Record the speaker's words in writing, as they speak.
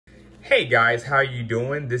Hey guys, how you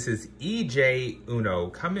doing? This is EJ Uno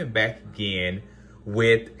coming back again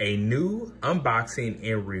with a new unboxing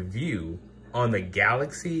and review on the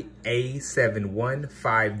Galaxy A71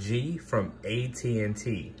 5G from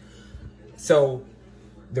AT&T. So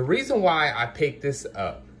the reason why I picked this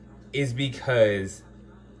up is because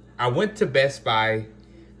I went to Best Buy.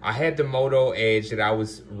 I had the Moto Edge that I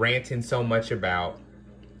was ranting so much about.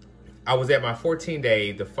 I was at my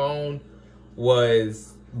 14-day. The phone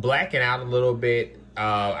was blacking out a little bit.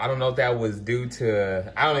 I don't know if that was due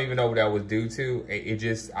to, I don't even know what that was due to. It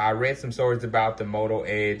just, I read some stories about the Moto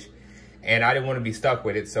Edge and I didn't want to be stuck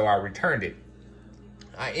with it, so I returned it.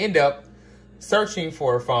 I end up searching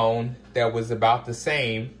for a phone that was about the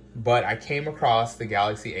same, but I came across the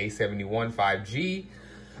Galaxy A71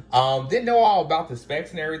 5G. Didn't know all about the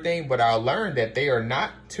specs and everything, but I learned that they are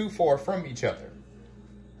not too far from each other.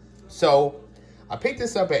 So I picked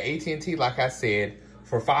this up at AT&T, like I said,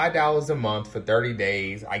 for $5 a month for 30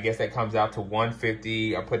 days. I guess that comes out to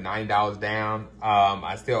 $150. I put $90 down.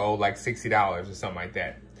 I still owe like $60 or something like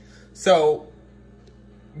that. So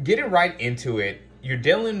getting right into it, you're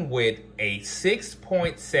dealing with a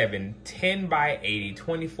 6.7 10 by 80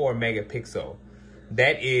 24 megapixel.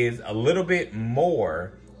 That is a little bit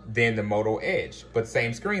more than the Moto Edge, but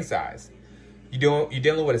same screen size. You're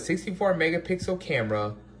dealing with a 64 megapixel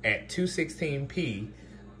camera at 216p.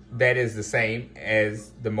 That is the same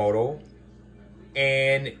as the Moto.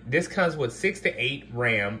 And this comes with 6 to 8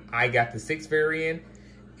 RAM. I got the 6 variant,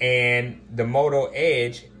 and the Moto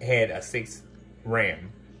Edge had a 6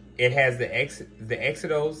 RAM. It has the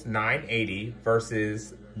Exynos 980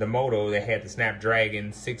 versus the Moto that had the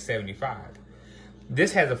Snapdragon 675.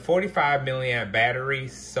 This has a 45 milliamp battery,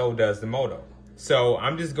 so does the Moto. So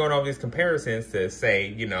I'm just going over these comparisons to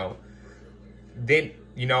say,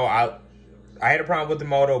 I had a problem with the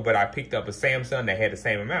Moto, but I picked up a Samsung that had the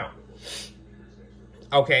same amount.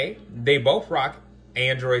 Okay, they both rock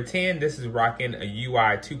Android 10. This is rocking a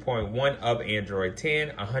UI 2.1 of Android 10,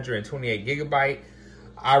 128 gigabyte.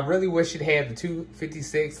 I really wish it had the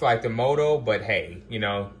 256 like the Moto, but hey,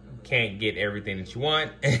 can't get everything that you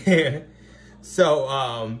want.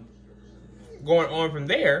 So, going on from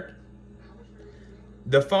there,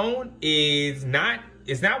 the phone is not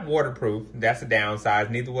waterproof. That's a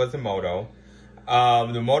downside. Neither was the Moto.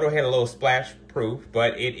 The Moto had a little splash proof,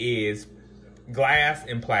 but it is glass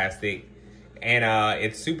and plastic, and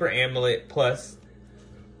it's Super AMOLED Plus,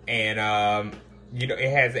 and it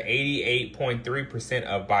has an 88.3%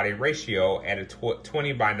 of body ratio at a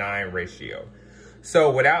 20:9 ratio.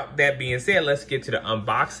 So without that being said, let's get to the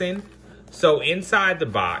unboxing. So inside the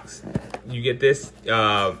box, you get this.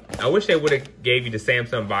 I wish they would have gave you the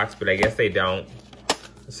Samsung box, but I guess they don't.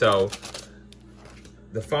 So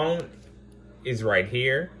the phone is right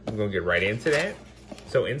here. I'm gonna get right into that.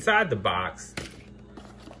 So inside the box,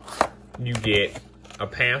 you get a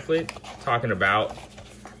pamphlet talking about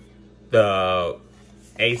the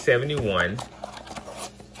A71.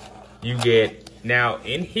 You get, now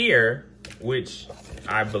in here, which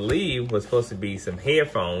I believe was supposed to be some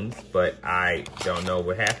headphones, but I don't know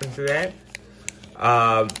what happened to that.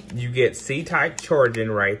 You get C-type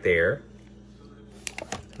charging right there.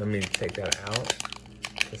 Let me take that out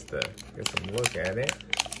just to get some look at it.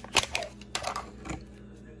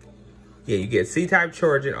 Yeah, you get C-type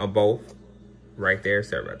charging on both right there.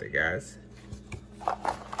 Sorry about that, guys.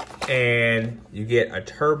 And you get a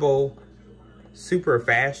turbo super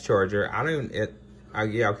fast charger.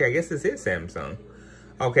 Yeah, okay, I guess this is Samsung.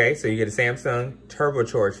 Okay, so you get a Samsung turbo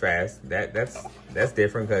charge fast. That's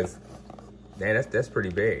different because that's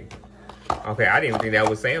pretty big. Okay, I didn't even think that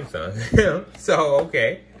was Samsung. So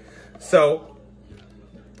okay, so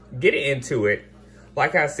getting into it,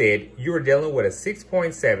 like I said, you are dealing with a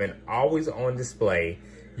 6.7 always on display.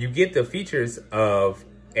 You get the features of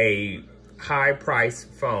a high price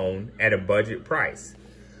phone at a budget price.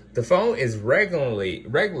 The phone is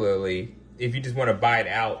regularly, if you just want to buy it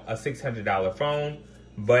out, a $600 phone.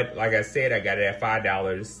 But like I said, I got it at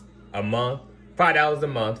 $5 a month. $5 a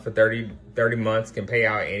month for 30 months, can pay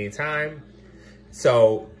out anytime.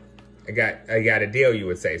 So I got a deal, you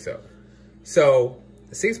would say so. So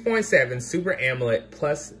 6.7 Super AMOLED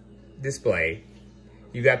Plus display.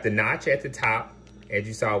 You got the notch at the top, as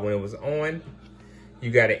you saw when it was on.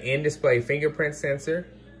 You got an in-display fingerprint sensor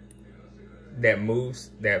that moves,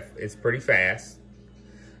 that is pretty fast.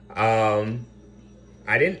 I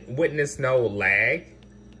didn't witness no lag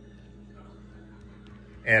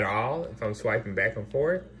at all if I'm swiping back and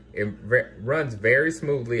forth. It runs very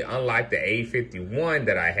smoothly, unlike the A51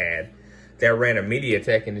 that I had that ran a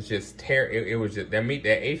MediaTek, and it's just it was just that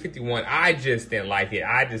A51. I just didn't like it.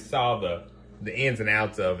 I just saw the ins and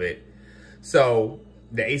outs of it. So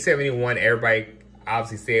the A71, everybody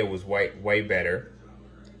obviously said was way better.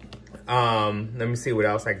 Let me see what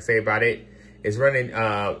else I can say about it. It's running,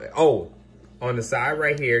 oh, on the side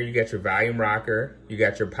right here, you got your volume rocker. You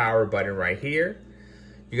got your power button right here.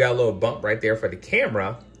 You got a little bump right there for the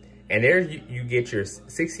camera. And there you get your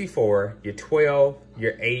 64, your 12,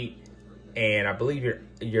 your 8, and I believe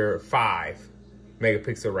your 5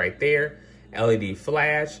 megapixel right there. LED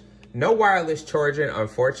flash. No wireless charging,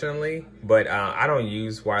 unfortunately, but I don't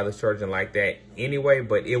use wireless charging like that anyway,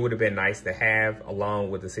 but it would have been nice to have along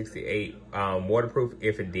with the 68 waterproof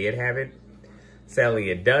if it did have it. Sadly,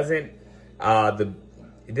 it doesn't.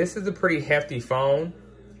 This is a pretty hefty phone.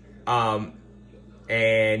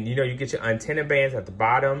 And you know, you get your antenna bands at the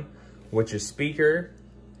bottom with your speaker,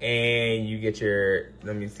 and you get your,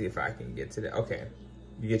 let me see if I can get to that. Okay.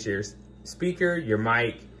 You get your speaker, your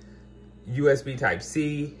mic, USB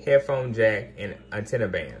Type-C, headphone jack, and antenna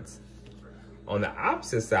bands. On the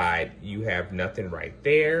opposite side, you have nothing right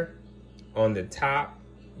there. On the top,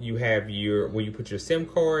 you have your, where you put your SIM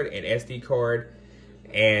card and SD card,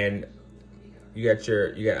 and you got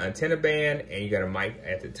antenna band, and you got a mic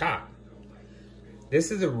at the top.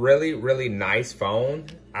 This is a really, really nice phone.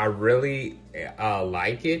 I really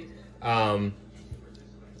like it.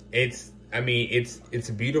 It's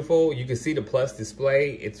beautiful. You can see the plus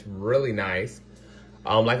display. It's really nice.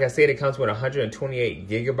 Like I said, it comes with 128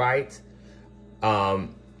 gigabytes.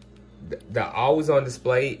 The always on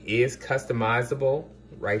display is customizable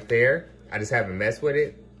right there. I just haven't messed with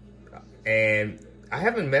it. And I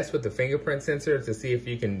haven't messed with the fingerprint sensor to see if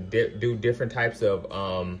you can do different types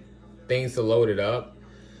of things to load it up.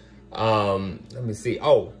 Let me see.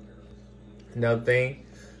 Oh, another thing.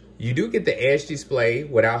 You do get the edge display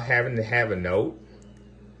without having to have a note.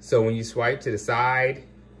 So when you swipe to the side,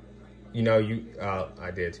 you know,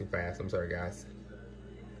 I did it too fast. I'm sorry, guys.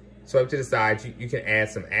 Swipe to the side, you can add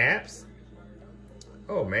some apps.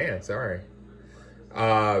 Oh man, sorry.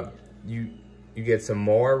 You get some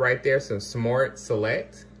more right there, some Smart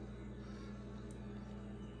Select.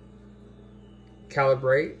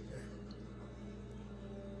 Calibrate.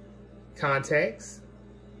 Contacts.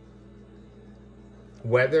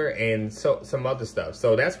 Weather, and some other stuff.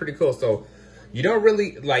 So that's pretty cool. So you don't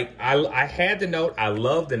really like, I had the Note. I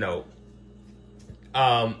love the Note.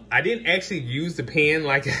 I didn't actually use the pen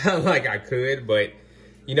like like I could, but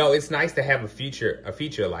you know, it's nice to have a feature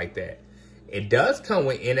like that. It does come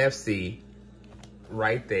with NFC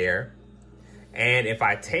right there. And if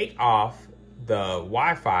I take off the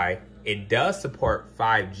Wi-Fi, it does support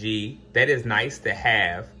 5G. That is nice to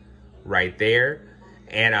have right there.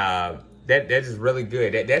 And that is really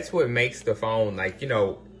good. That's what makes the phone, like, you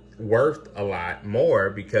know, worth a lot more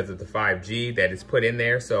because of the 5G that is put in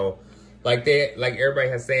there. So like everybody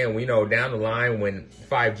has saying, you know, down the line when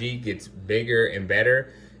 5G gets bigger and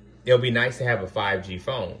better, it'll be nice to have a 5G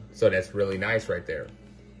phone. So that's really nice right there.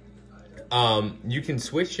 You can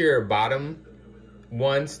switch your bottom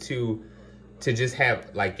ones to just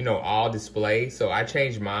have, like, you know, all display. So I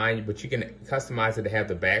changed mine, but you can customize it to have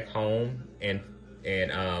the back home and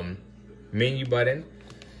menu button.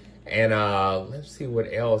 And let's see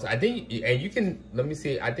what else. I think, and you can, let me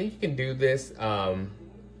see, I think you can do this.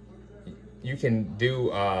 You can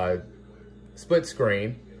do split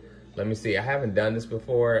screen. Let me see, I haven't done this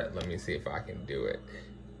before. Let me see if I can do it.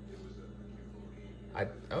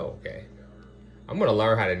 Oh, okay. I'm gonna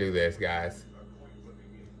learn how to do this, guys.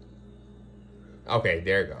 Okay,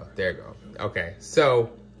 there you go, there you go. Okay, so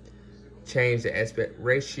change the aspect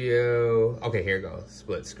ratio. Okay, here it goes,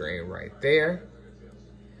 split screen right there.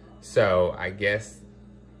 So I guess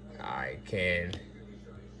I can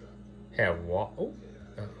have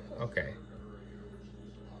okay.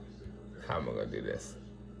 How am I gonna do this?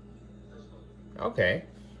 Okay,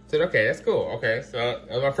 so okay, that's cool. Okay, so that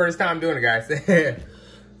was my first time doing it, guys.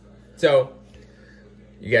 So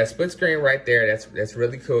you got split screen right there. That's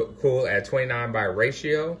really cool at 29 by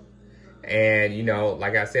ratio. And you know,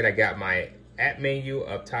 like I said, I got my app menu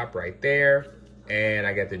up top right there, and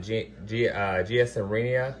I got the GS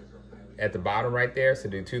Arena at the bottom right there. So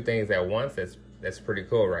do two things at once. That's pretty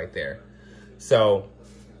cool right there. So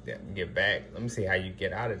yeah, get back. Let me see how you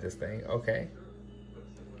get out of this thing. Okay.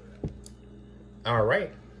 All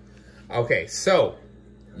right. Okay, so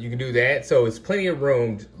you can do that. So it's plenty of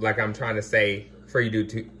room, like I'm trying to say, for you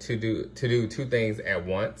to do two things at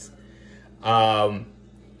once. You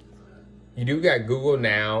do got Google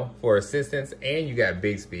Now for assistance, and you got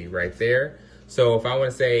Bixby right there. So if I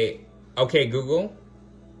want to say, okay, Google.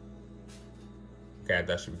 Okay,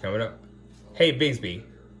 that should be coming up. Hey, Bixby.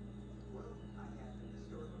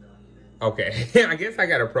 Okay, I guess I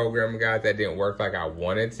got a program, guys, that didn't work like I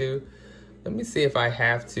wanted to. Let me see if I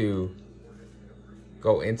have to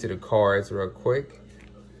go into the cards real quick.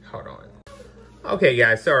 Hold on. Okay,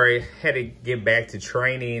 guys, sorry. Had to get back to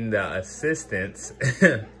training the assistants.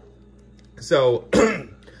 So,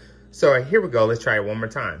 so here we go. Let's try it one more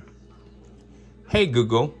time. Hey,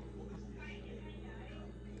 Google.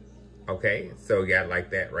 Okay, so we got like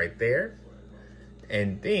that right there.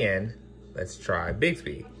 And then let's try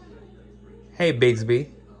Bixby. Hey,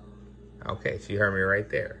 Bixby. Okay, she heard me right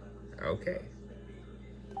there. Okay.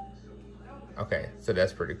 Okay, so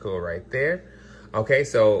that's pretty cool right there. Okay,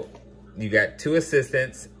 so you got 2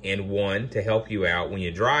 assistants and 1 to help you out when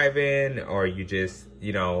you're driving or you just,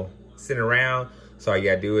 you know, sitting around. So all you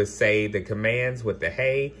gotta do is say the commands with the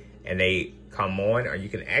hey and they come on, or you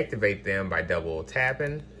can activate them by double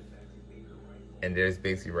tapping. And there's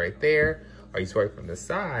Bixby right there. Or you swipe from the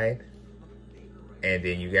side and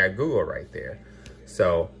then you got Google right there.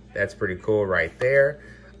 So that's pretty cool right there.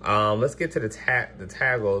 Let's get to the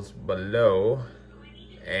taggles below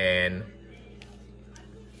and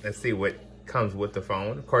let's see what comes with the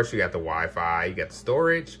phone. Of course, you got the Wi-Fi, you got the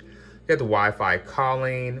storage, you got the Wi-Fi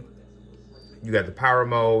calling, you got the power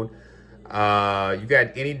mode, you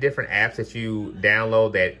got any different apps that you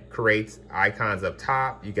download that creates icons up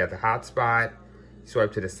top. You got the hotspot,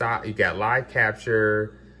 swipe to the side, you got live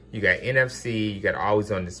capture, you got NFC, you got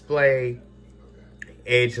always on display,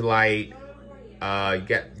 edge light, you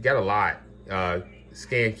got a lot.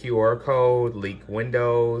 Scan QR code, leak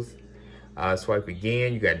windows, swipe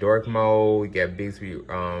again, you got dark mode, you got Bixby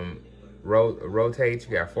rotate,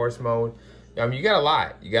 you got force mode. You got a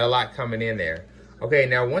lot. You got a lot coming in there. Okay,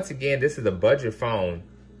 now once again, this is a budget phone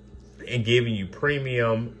and giving you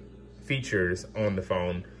premium features on the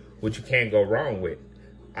phone, which you can't go wrong with.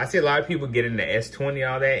 I see a lot of people getting the S20,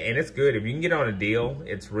 all that, and it's good. If you can get on a deal,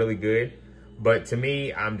 it's really good. But to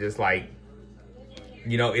me, I'm just like,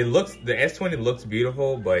 you know, the S20 looks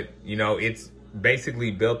beautiful, but you know, it's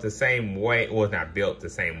basically built the same way. Well, it's not built the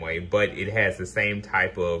same way, but it has the same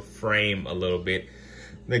type of frame a little bit.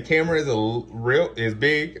 The camera is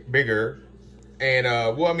bigger, and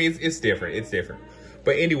well, I mean, it's different. It's different.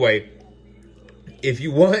 But anyway, if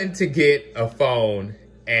you want to get a phone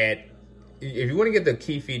if you want to get the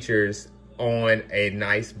key features on a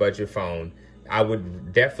nice budget phone, I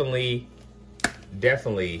would definitely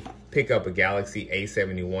pick up a Galaxy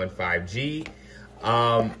A71 5G.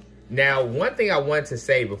 Now, one thing I want to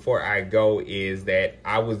say before I go is that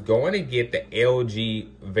I was going to get the LG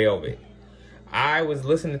Velvet. I was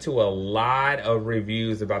listening to a lot of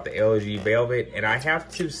reviews about the LG Velvet, and I have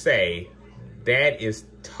to say that is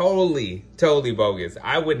totally bogus.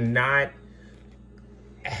 I would not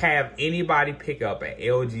have anybody pick up an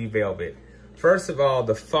LG Velvet. First of all,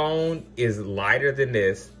 the phone is lighter than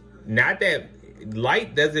this. Not that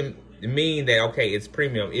light doesn't mean that, okay, it's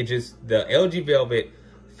premium. It just, the LG Velvet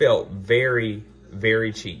felt very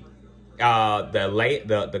cheap.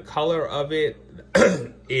 The color of it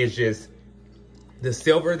is just, the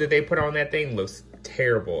silver that they put on that thing looks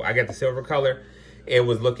terrible. I got the silver color. It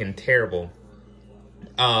was looking terrible.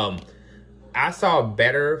 I saw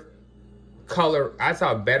better color. I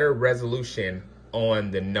saw better resolution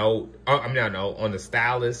on the Note. On the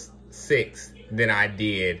Stylus 6 than I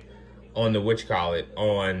did on the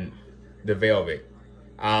on the Velvet.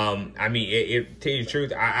 I mean, to tell you the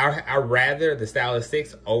truth, I rather the Stylus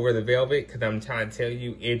 6 over the Velvet, because I'm trying to tell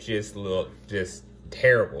you, it just looked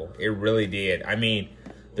terrible. It really did. I mean,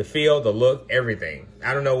 the feel, the look, everything.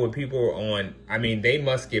 I don't know what people were on. I mean, they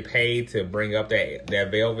must get paid to bring up that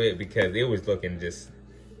Velvet, because it was looking just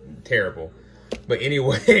terrible. But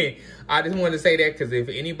anyway, I just wanted to say that, because if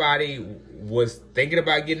anybody was thinking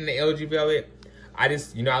about getting the LG Velvet, I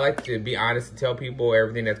like to be honest and tell people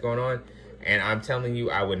everything that's going on. And I'm telling you,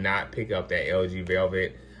 I would not pick up that LG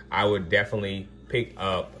Velvet. I would definitely pick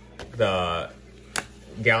up the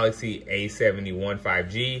Galaxy A71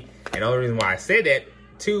 5G. And the only reason why I said that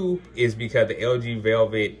too is because the LG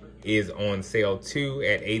Velvet is on sale too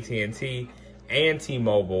at AT&T and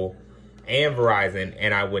T-Mobile and Verizon,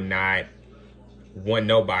 and I would not want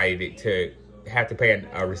nobody to have to pay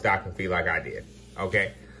a restocking fee like I did.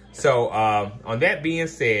 Okay, so on that being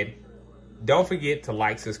said, don't forget to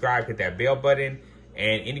like, subscribe, hit that bell button,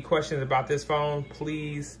 and any questions about this phone,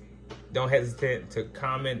 please don't hesitate to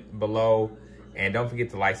comment below. And don't forget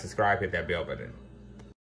to like, subscribe, hit that bell button.